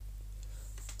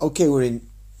Okay, we're in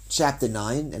chapter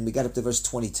 9, and we got up to verse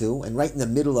 22, and right in the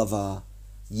middle of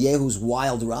Yehu's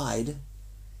wild ride,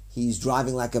 he's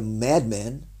driving like a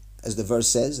madman, as the verse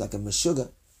says, like a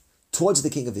meshuggah, towards the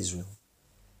king of Israel.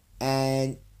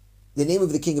 And the name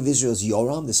of the king of Israel is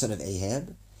Yoram, the son of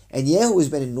Ahab, and Yehu has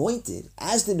been anointed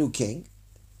as the new king.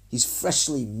 He's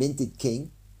freshly minted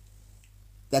king.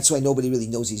 That's why nobody really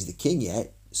knows he's the king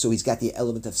yet, so he's got the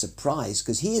element of surprise,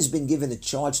 because he has been given a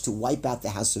charge to wipe out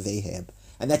the house of Ahab.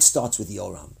 And that starts with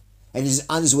Yoram. And he's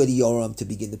on his way to Yoram to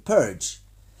begin the purge.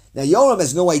 Now, Yoram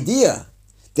has no idea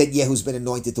that Yehu's been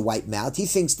anointed to wipe him out. He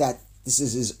thinks that this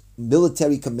is his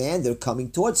military commander coming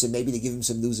towards him, maybe to give him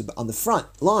some news on the front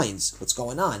lines, what's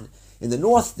going on in the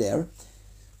north there.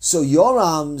 So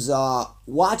Yoram's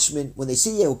watchmen, when they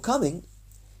see Yehu coming,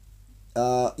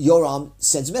 Yoram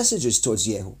sends messengers towards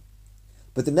Yehu.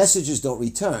 But the messengers don't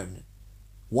return.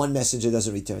 One messenger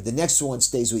doesn't return. The next one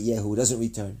stays with Yehu, doesn't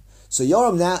return. So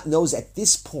Yoram now knows at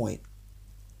this point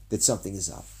that something is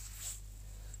up.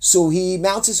 So he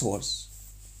mounts his horse,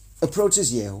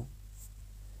 approaches Yehu,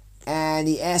 and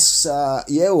he asks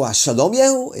Yehu, Shalom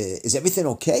Yehu, is everything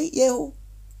okay, Yehu?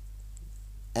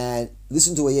 And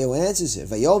listen to what Yehu answers here.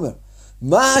 Vayomer,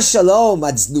 Ma shalom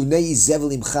adznunei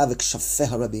zevel imcha v'kshafeh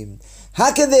harabim.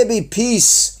 How can there be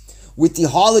peace with the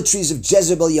harlotries of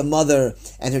Jezebel, your mother,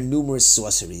 and her numerous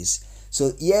sorceries?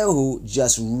 So Yehu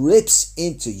just rips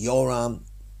into Yoram,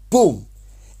 boom.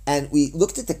 And we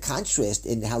looked at the contrast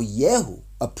in how Yehu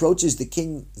approaches the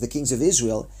kings of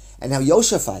Israel, and how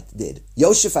Yoshaphat did.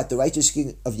 Yoshaphat, the righteous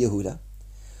king of Yehuda,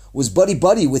 was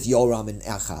buddy-buddy with Yoram and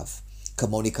Achav.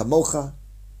 Kamoni kamocha,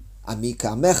 ami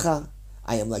kamecha,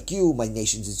 I am like you, my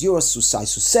nation is yours, susai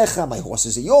susecha, my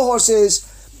horses are your horses.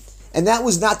 And that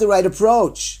was not the right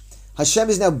approach. Hashem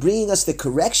is now bringing us the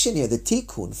correction here, the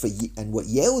tikkun, and what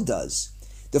Yehu does.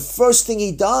 The first thing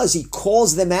he does, he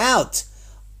calls them out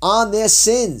on their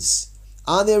sins,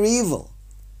 on their evil.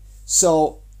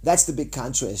 So that's the big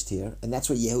contrast here, and that's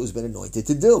what Yehu's been anointed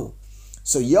to do.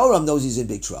 So Yoram knows he's in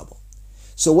big trouble.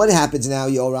 So what happens now,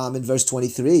 Yoram, in verse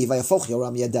 23? Vayafoch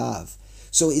Yoram yadav.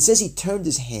 So it says he turned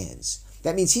his hands.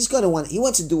 That means he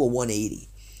wants to do a 180.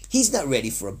 He's not ready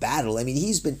for a battle. I mean,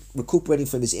 he's been recuperating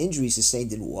from his injuries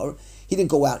sustained in war. He didn't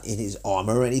go out in his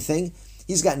armor or anything.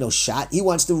 He's got no shot. He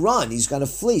wants to run. He's going to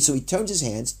flee. So he turns his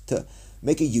hands to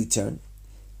make a U-turn.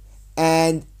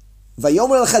 And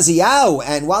Vayomer al-Chaziyahu,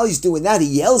 and while he's doing that, he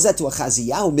yells out to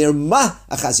Achaziyahu, Mirma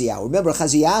Achaziyahu. Remember,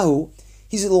 Achaziyahu,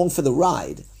 he's along for the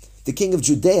ride. The king of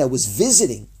Judea was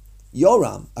visiting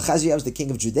Yoram. Achaziyahu is the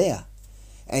king of Judea.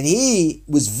 And he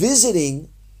was visiting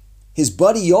his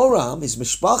buddy Yoram, his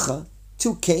mishpacha,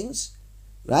 two kings,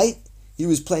 right? He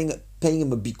was paying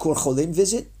him a Bikur Cholim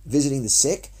visit, visiting the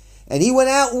sick. And he went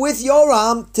out with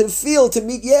Yoram to the field to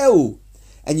meet Yehu.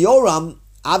 And Yoram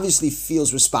obviously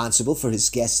feels responsible for his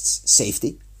guests'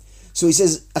 safety. So he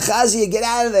says, Achazia, get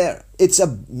out of there. It's a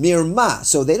mirma.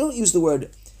 So they don't use the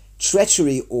word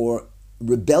treachery or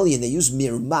rebellion. They use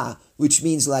mirma, which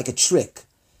means like a trick.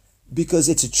 Because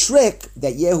it's a trick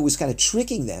that Yehu was kind of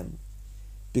tricking them,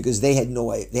 because they had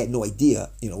no idea,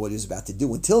 what he was about to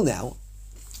do until now.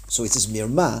 So it says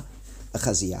mirma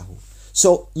Achaziyahu.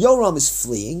 So Yoram is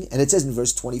fleeing, and it says in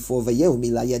verse 24, Vayehu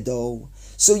milayado.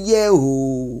 So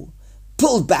Yehu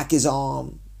pulled back his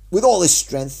arm with all his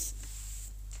strength.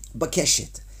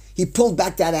 Bakeshet. He pulled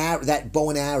back that bow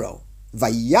and arrow.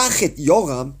 Vayachet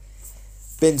Yoram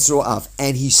ben Zroav,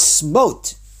 and he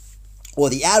smote, or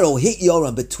the arrow hit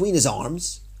Yoram between his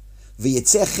arms.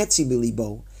 V'yitzeh chetzi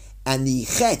milibo, and the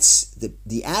chetz,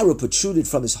 the arrow protruded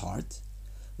from his heart.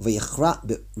 V'yichra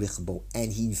b'richbo,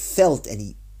 and he fell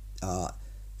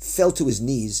to his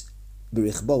knees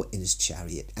b'richbo, in his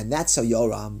chariot. And that's how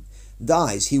Yoram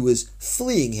dies. He was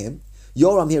fleeing him.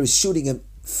 Yoram here is shooting him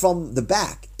from the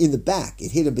back, in the back.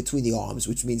 It hit him between the arms,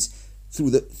 which means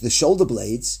through the shoulder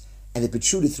blades, and it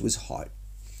protruded through his heart.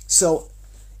 So,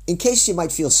 in case you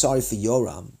might feel sorry for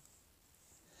Yoram,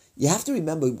 you have to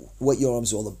remember what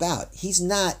Yoram's all about. He's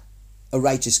not a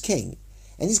righteous king,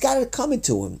 and he's got it coming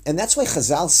to him. And that's why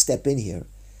Chazal step in here.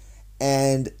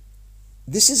 And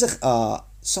this is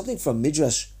something from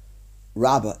Midrash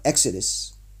Rabbah,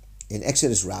 Exodus, in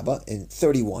Exodus Rabbah, in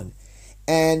 31.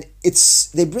 And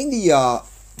they bring the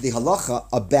halacha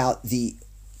about the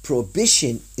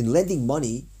prohibition in lending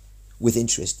money with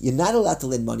interest. You're not allowed to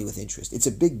lend money with interest. It's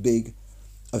a big, big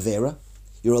avera.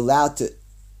 You're allowed to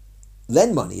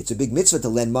lend money. It's a big mitzvah to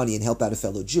lend money and help out a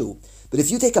fellow Jew. But if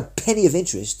you take a penny of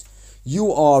interest,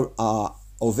 you are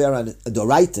over on a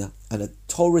doraita, on a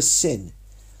Torah sin.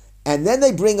 And then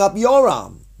they bring up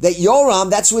Yoram. That Yoram,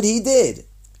 that's what he did.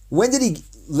 When did he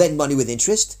lend money with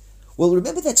interest? Well,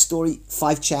 remember that story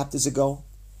 5 chapters ago?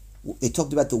 They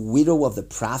talked about the widow of the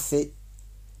prophet.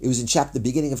 It was in the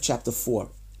beginning of chapter 4.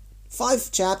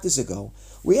 5 chapters ago,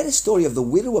 we had a story of the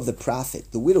widow of the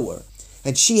prophet, the widower,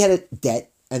 and she had a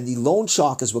debt, and the loan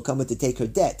sharkers were coming to take her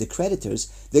debt. The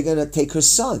creditors, they're going to take her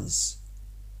sons.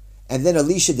 And then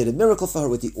Elisha did a miracle for her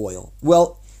with the oil.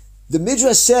 Well, the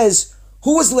Midrash says,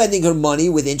 who was lending her money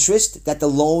with interest, that the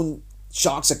loan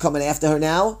sharks are coming after her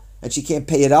now, and she can't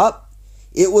pay it up?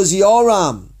 It was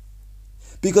Yoram.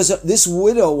 Because this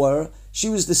widower, she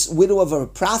was the widow of a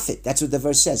prophet. That's what the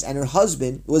verse says. And her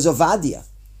husband was Ovadia.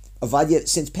 Ovadia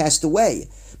since passed away.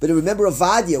 But remember,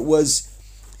 Ovadia was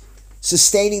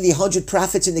sustaining the 100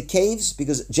 prophets in the caves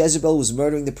because Jezebel was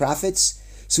murdering the prophets.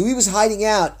 So he was hiding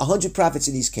out 100 prophets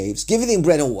in these caves, giving them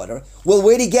bread and water. Well,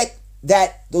 where did he get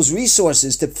those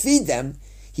resources to feed them?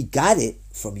 He got it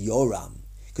from Yoram.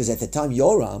 Because at the time,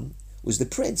 Yoram was the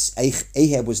prince.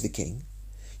 Ahab was the king.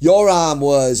 Yoram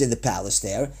was in the palace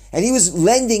there. And he was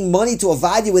lending money to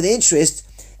Ovadia with interest.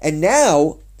 And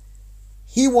now,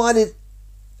 he wanted,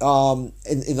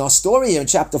 in our story here in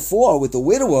chapter 4 with the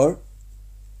widower,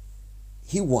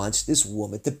 he wants this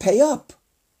woman to pay up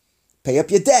your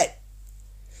debt.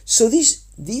 So these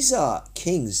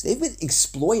kings, they've been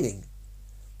exploiting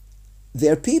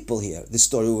their people here. The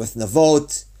story with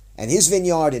Navot and his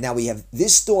vineyard, and now we have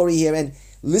this story here. And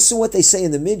listen what they say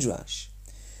in the Midrash.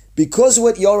 Because of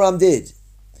what Yoram did,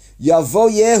 Yavo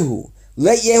Yehu,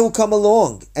 let Yehu come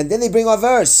along. And then they bring our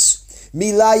verse.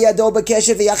 Mila Yado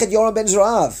B'Keshet V'Yachet Yoram Ben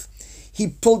Zerav. He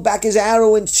pulled back his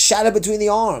arrow and shot it between the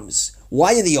arms.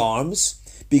 Why in the arms?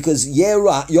 Because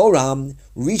Yoram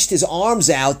reached his arms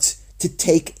out to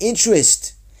take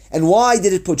interest. And why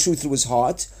did it protrude through his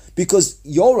heart? Because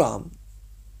Yoram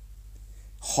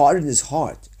hardened his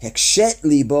heart. Hekshet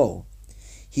libo.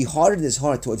 He hardened his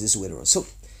heart towards this widower. So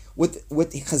what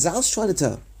Chazal's trying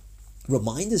to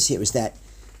remind us here is that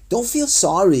don't feel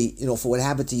sorry, for what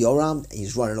happened to Yoram.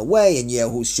 He's running away and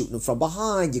Yehu's shooting him from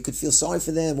behind. You could feel sorry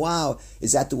for them. Wow,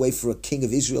 is that the way for a king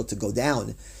of Israel to go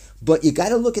down? But you got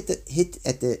to look at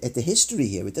the history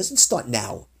here. It doesn't start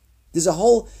now.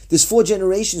 There's 4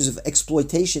 generations of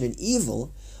exploitation and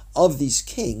evil of these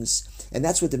kings, and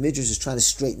that's what the Midrash is trying to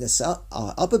straighten us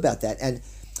up about that. And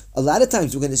a lot of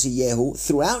times we're going to see Yehu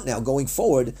throughout now, going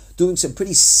forward, doing some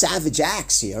pretty savage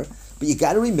acts here. But you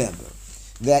got to remember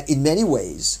that in many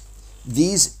ways,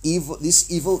 this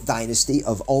evil dynasty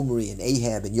of Omri and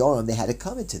Ahab and Yoram, they had it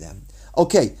coming to them.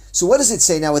 Okay, so what does it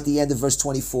say now at the end of verse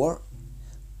 24?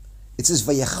 It says,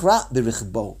 Vayachra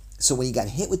b'richbo. So when he got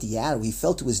hit with the arrow, he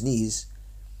fell to his knees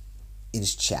in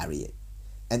his chariot.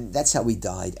 And that's how he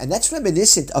died. And that's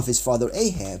reminiscent of his father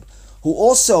Ahab, who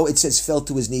also, it says, fell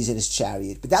to his knees in his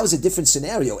chariot. But that was a different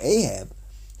scenario. Ahab,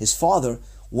 his father,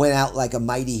 went out like a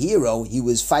mighty hero. He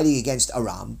was fighting against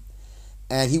Aram,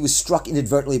 and he was struck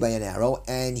inadvertently by an arrow,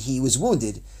 and he was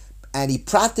wounded. And he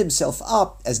propped himself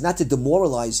up as not to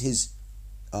demoralize his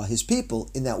people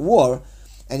in that war,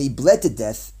 and he bled to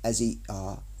death as he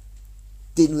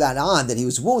didn't let on that he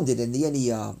was wounded. In the end, he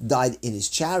died in his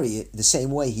chariot. The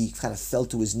same way he kind of fell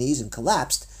to his knees and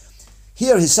collapsed.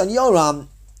 Here, his son Yoram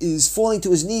is falling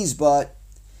to his knees, but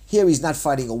here he's not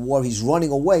fighting a war. He's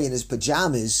running away in his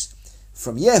pajamas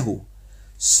from Yehu.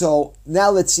 So now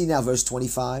let's see verse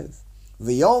 25.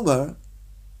 V'yomer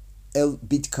el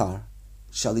Bidkar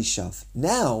shalishav.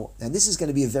 Now, and this is going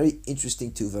to be a very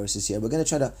interesting 2 verses here. We're going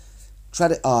to try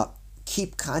to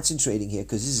keep concentrating here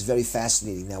because this is very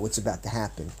fascinating now what's about to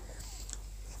happen.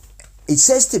 It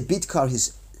says to Bidkar,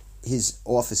 his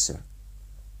officer,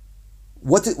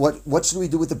 what should we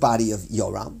do with the body of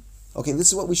Yoram? Okay, this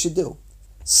is what we should do.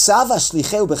 Sava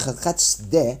shlicheu b'chalchat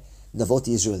sdeh navot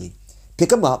Yisraeli.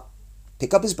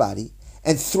 Pick up his body,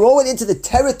 and throw it into the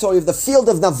territory of the field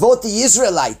of Navot the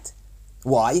Israelite.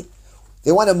 Why?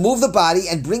 They want to move the body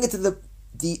and bring it to the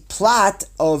plot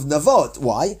of Navot.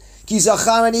 Why? Because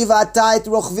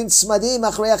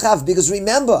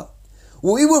remember,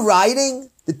 when we were riding,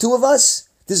 the 2 of us,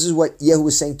 this is what Yehu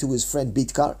was saying to his friend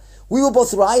Bidkar, we were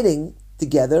both riding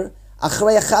together,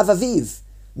 Achrei Achav Aviv.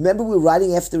 Remember we were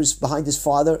riding behind his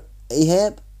father,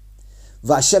 Ahab?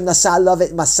 Vashem nasa alav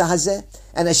et masah hazeh,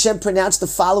 and Hashem pronounced the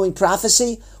following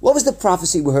prophecy. What was the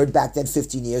prophecy we heard back then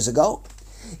 15 years ago?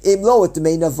 Im lo et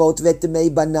demei Navot v'et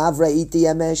demei banav ra'iti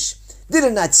yamesh. Did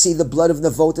it not see the blood of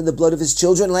Navot and the blood of his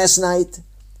children last night?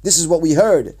 This is what we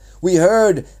heard. We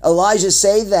heard Elijah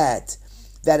say that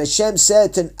Hashem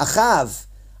said to Achav,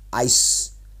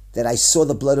 that I saw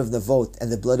the blood of Navot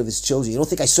and the blood of his children. You don't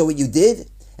think I saw what you did?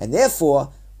 And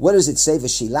therefore, what does it say?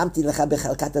 V'shilamti lecha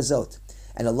bechalkat hazot.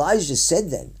 And Elijah said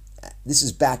then, this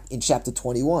is back in chapter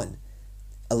 21,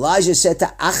 Elijah said to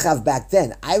Achav back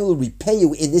then, I will repay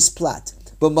you in this plot.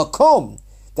 But makom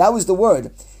That was the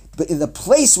word. But in the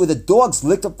place where the dogs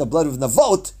licked up the blood of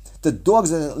Navot, the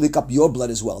dogs are going to lick up your blood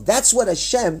as well. That's what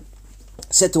Hashem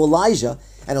said to Elijah,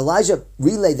 and Elijah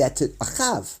relayed that to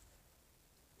Achav.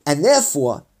 And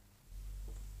therefore,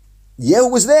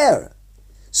 Yehu was there.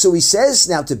 So he says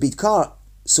now to Bidkar,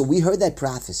 so we heard that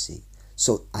prophecy.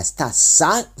 So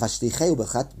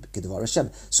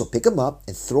pick him up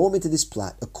and throw him into this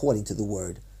plot according to the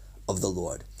word of the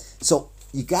Lord. So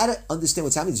you got to understand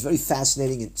what's happening. It's very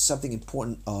fascinating and something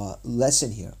important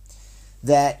lesson here.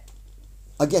 That,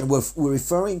 again, we're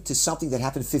referring to something that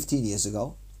happened 15 years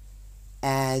ago,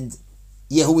 and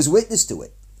Yehu was witness to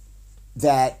it.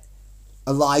 That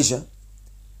Elijah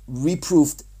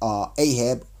reproved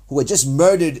Ahab, who had just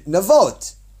murdered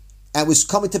Navot and was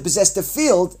coming to possess the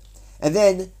field, and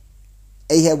then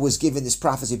Ahab was given this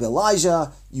prophecy of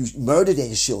Elijah, you murdered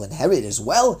and she'll inherit as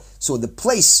well. So in the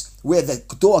place where the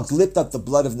dogs licked up the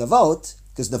blood of Navot,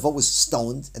 because Navot was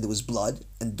stoned and there was blood,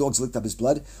 and dogs licked up his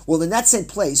blood, well, in that same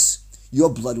place, your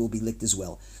blood will be licked as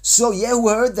well. So Yehu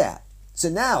heard that. So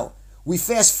now, we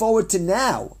fast forward to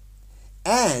now,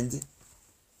 and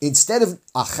instead of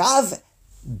Achav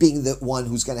being the one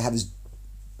who's going to have his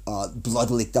blood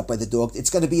licked up by the dog, it's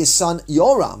going to be his son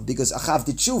Yoram, because Achav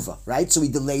did tshuva, right? So he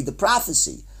delayed the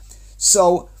prophecy.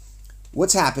 So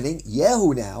what's happening?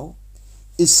 Yehu now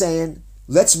is saying,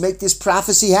 let's make this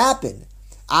prophecy happen.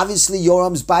 Obviously,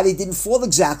 Yoram's body didn't fall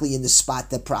exactly in the spot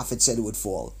that prophet said it would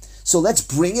fall. So let's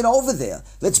bring it over there.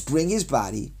 Let's bring his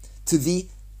body to the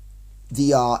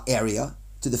area,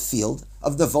 to the field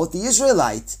of Navot the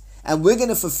Israelite, and we're going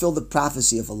to fulfill the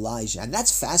prophecy of Elijah. And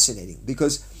that's fascinating,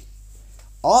 because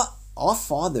our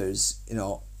fathers,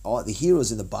 the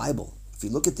heroes in the Bible, if you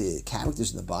look at the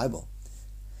characters in the Bible,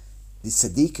 the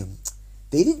tzaddikim,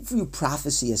 they didn't view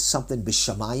prophecy as something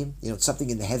b'shamayim, something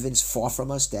in the heavens far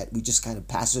from us that we just kind of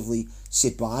passively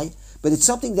sit by, but it's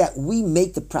something that we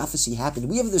make the prophecy happen.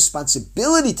 We have the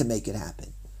responsibility to make it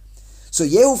happen. So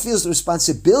Yehu feels the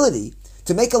responsibility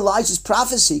to make Elijah's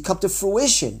prophecy come to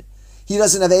fruition. He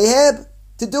doesn't have Ahab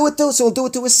to do it to, so he'll do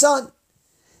it to his son.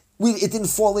 It didn't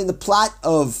fall in the plot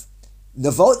of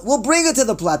Navot. We'll bring it to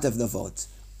the plot of Navot.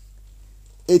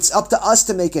 It's up to us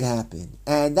to make it happen.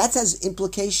 And that has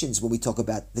implications when we talk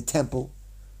about the temple,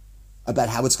 about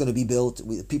how it's going to be built.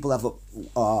 People have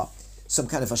some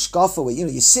kind of hashkafa where,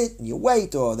 you sit and you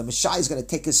wait, or the Messiah is going to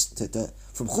take us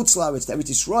from Chutz La'aretz to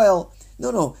Eretz Yisrael.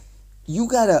 No. You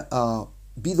got to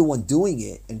be the one doing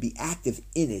it and be active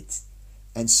in it.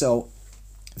 And so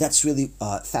that's really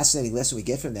a fascinating lesson we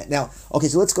get from that. Now, okay,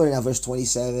 so let's go to now verse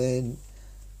 27.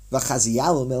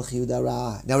 V'chaziyahu melech Yehuda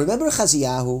ra. Now remember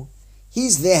Chaziyahu,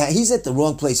 he's there, he's at the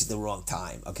wrong place at the wrong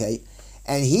time, okay?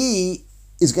 And he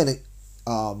is going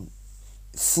to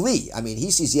flee. I mean,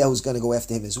 he sees Yehu's going to go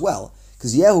after him as well,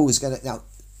 because Yehu is going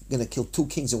to kill two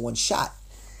kings in one shot.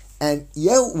 And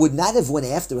Yehu would not have went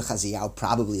after Chaziyahu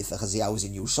probably if Chaziyahu was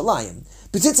in Yerushalayim.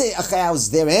 But since Chaziyahu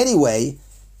was there anyway,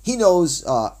 he knows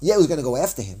Yehu's going to go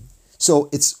after him.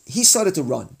 So he started to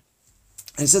run.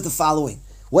 And it says the following.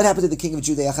 What happened to the king of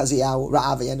Judea, Chaziyahu?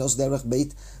 Ra'av yanos derech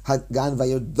beit hagan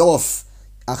vayordof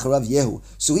acharav Yehu.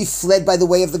 So he fled by the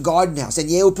way of the garden house, and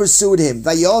Yehu pursued him.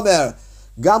 Vayomer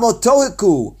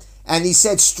gamotohiku. And he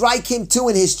said, strike him too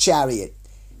in his chariot.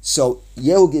 So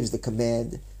Yehu gives the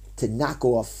command to knock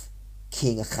off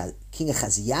King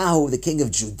Achaziyahu, the king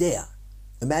of Judea.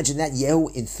 Imagine that.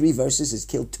 Yehu in 3 verses has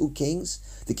killed 2 kings,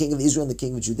 the king of Israel and the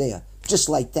king of Judea, just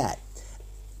like that.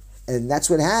 And that's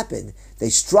what happened. They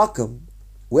struck him.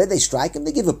 Where they strike him,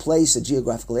 they give a place, a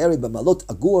geographical area, but Malot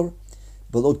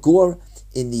Gur,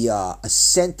 in the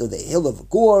ascent of the hill of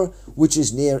Gur, which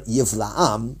is near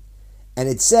Yivlaam, and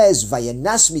it says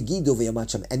Vayanas Megiddo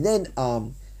v'yamacham. And then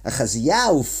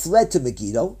Achaziyahu fled to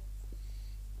Megiddo.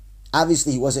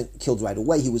 Obviously, he wasn't killed right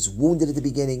away. He was wounded at the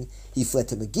beginning. He fled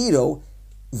to Megiddo,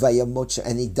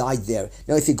 and he died there.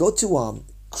 Now, if you go to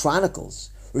Chronicles,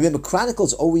 remember,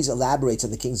 Chronicles always elaborates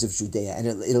on the kings of Judea, and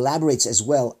it elaborates as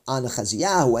well on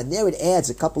Achaziyahu, and there it adds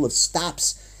a couple of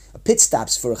pit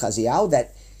stops for Achaziyahu,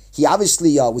 that he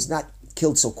obviously was not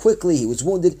killed so quickly. He was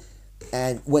wounded,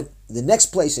 and went the next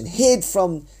place and hid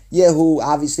from Yehu,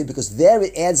 obviously, because there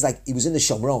it adds like he was in the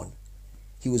Shomron.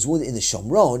 He was wounded in the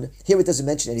Shomron. Here it doesn't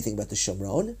mention anything about the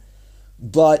Shomron.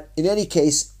 But in any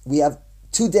case, we have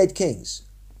 2 dead kings.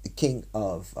 The king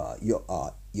of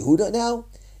Yehuda now,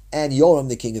 and Yoram,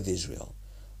 the king of Israel.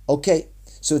 Okay,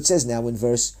 so it says now in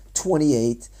verse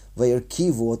 28,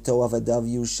 Vayarkivu oto avadav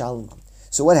Yerushalma.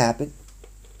 So what happened?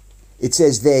 It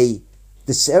says the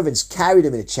servants carried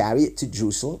him in a chariot to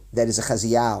Jerusalem. That is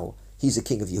Achaziyahu. He's the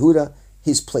king of Yehuda.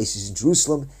 His place is in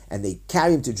Jerusalem, and they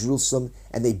carry him to Jerusalem,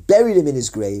 and they buried him in his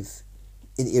grave.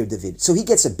 in Ir David. So he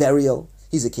gets a burial.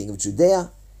 He's a king of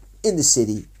Judea in the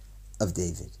city of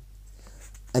David.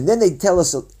 And then they tell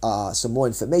us some more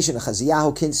information.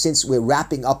 Achaziyahu, since we're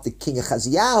wrapping up the king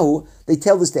Achaziyahu, they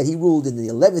tell us that he ruled in the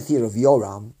 11th year of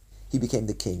Yoram. He became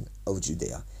the king of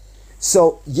Judea.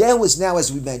 So Yehu is now,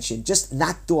 as we mentioned, just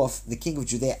knocked off the king of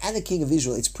Judea and the king of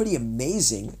Israel. It's pretty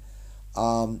amazing.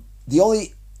 The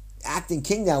only acting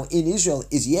king now in Israel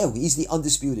is Yehu. He's the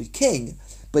undisputed king.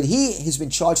 But he has been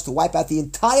charged to wipe out the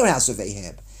entire house of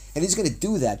Ahab. And he's going to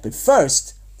do that. But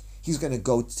first, he's going to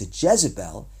go to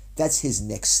Jezebel. That's his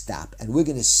next stop. And we're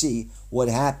going to see what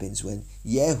happens when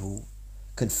Yehu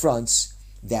confronts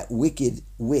that wicked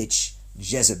witch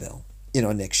Jezebel in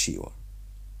our next shiur.